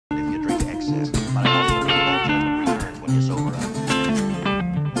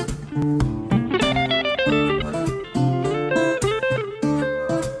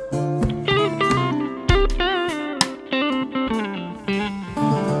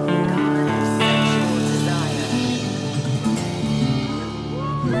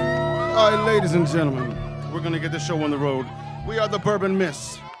right, ladies and gentlemen, we're gonna get this show on the road. We are the Bourbon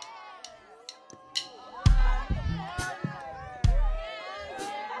Myths.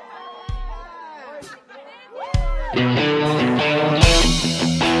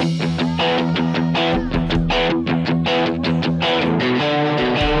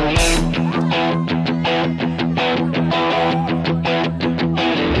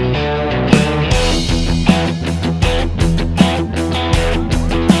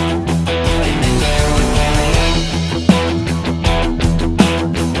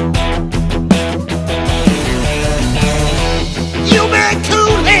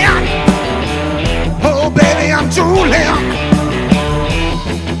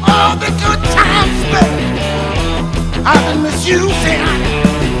 All the good times spent, I've been misusing.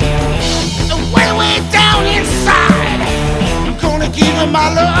 Way, way down inside, I'm gonna give you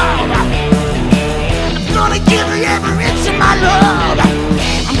my love. I'm gonna give you every inch of my love.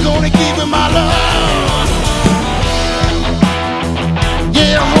 I'm gonna give you my love.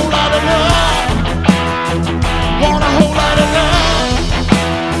 Yeah, a whole lot of love. Want a whole lot of love.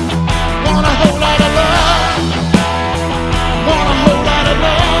 Want a whole lot of love. Want a whole lot of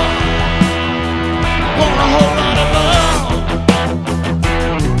love. Want a whole lot of love.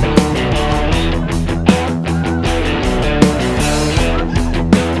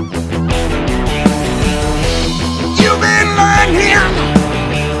 You've been learning.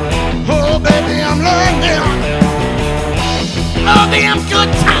 Oh, baby, I'm learning. All them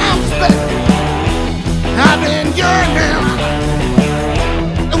good times, baby, I've been yearning.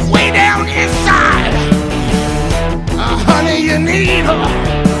 Way down inside, honey, you need her.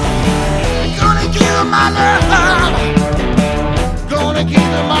 Gonna give her my love. Gonna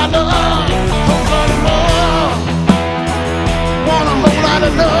give her my love. Whole lot of love. Want a whole lot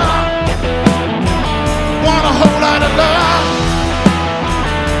of love. Want a whole lot of love.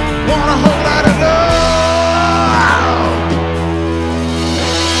 Want a whole lot of love.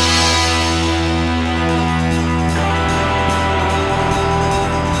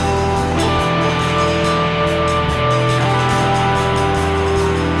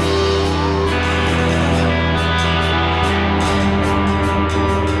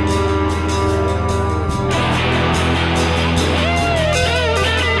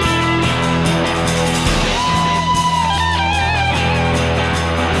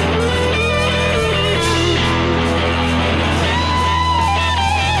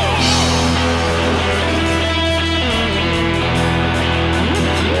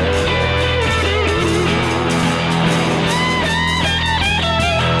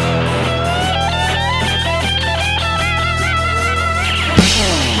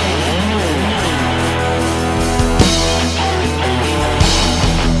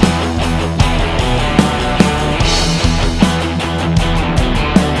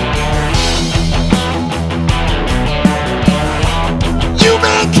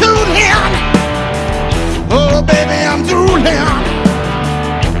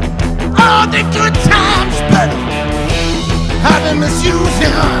 All the good times, but I've been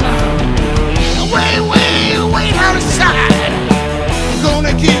misusing. Way, way, way down inside, I'm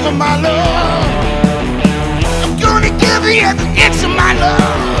gonna give her my love. I'm gonna give you every inch of my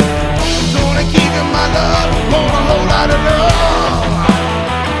love. I'm gonna give you my love. Want a whole lot of love.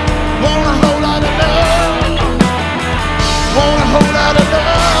 Want a whole lot of love. Want a whole lot of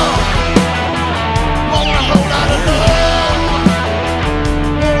love. Want a whole lot of love.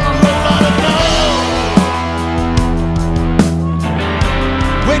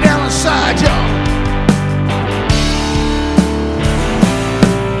 Way down inside, y'all.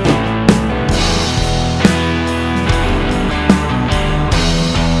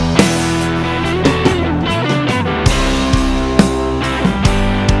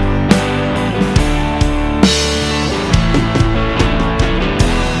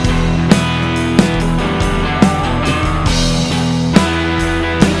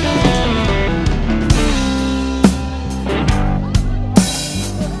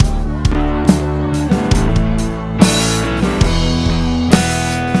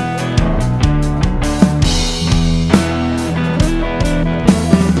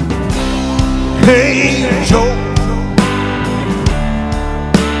 Hey, Joe,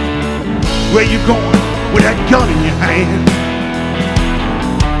 where you going with that gun in your hand?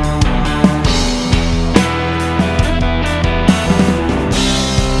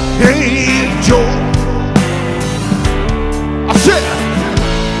 Hey, Joe, I said,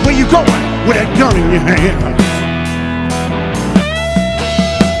 where you going with that gun in your hand?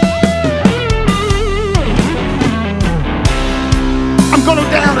 I'm going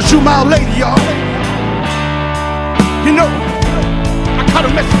down to shoot my lady, y'all. You know, I caught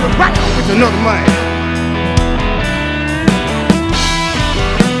her messing around with another man.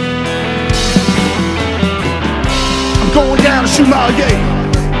 I'm going down to Shumalier.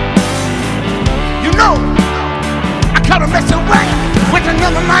 You know, I caught her messing around with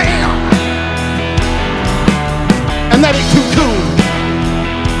another man. And that ain't too cool.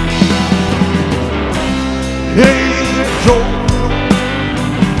 Hey, Joe,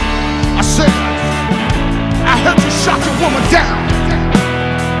 I said, I heard you shot your woman down.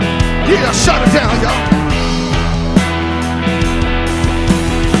 Yeah, I shot her down, y'all.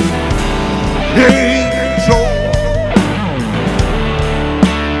 Hey, Joe,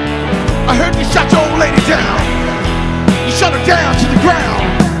 I heard you shot your old lady down. You shot her down to the ground.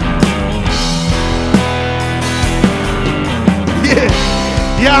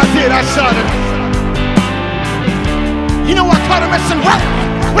 Yeah, I did, I shot her. You know I caught her messing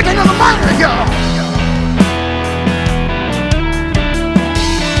around with another man, y'all.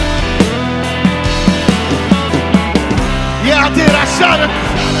 Yeah, I did, I shot her.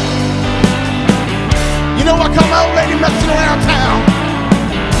 You know I caught my old lady messing around town.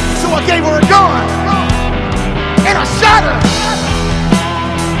 So I gave her a gun. And I shot her.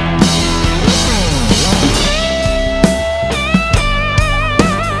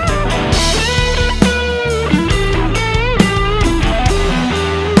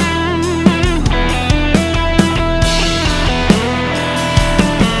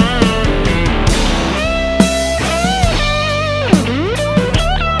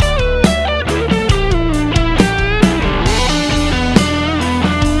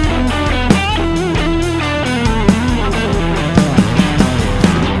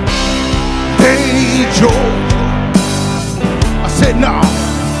 I said, nah,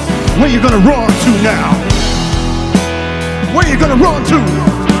 where you gonna run to now? Where you gonna run to?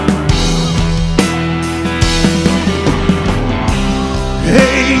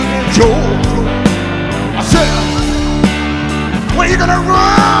 Hey, Joe, I said, where you gonna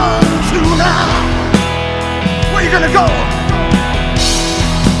run to now? Where you gonna go?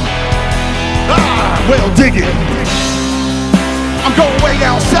 Ah, well, dig it. I'm going way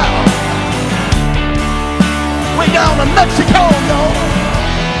down south. Way down to Mexico, yo.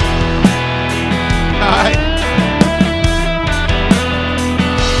 Alright.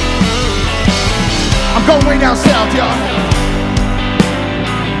 I'm going way down south, y'all.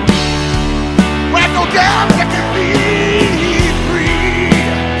 When I go down, I can be free.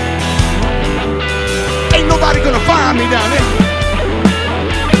 Ain't nobody gonna find me down there.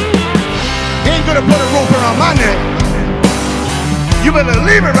 Ain't gonna put a rope around my neck. You better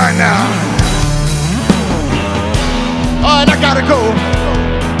leave it right now. All right, I gotta go.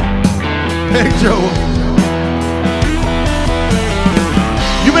 Hey, Joe,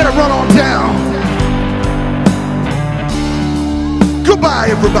 you better run on down. Goodbye,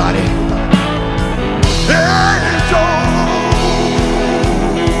 everybody. Hey, Joe.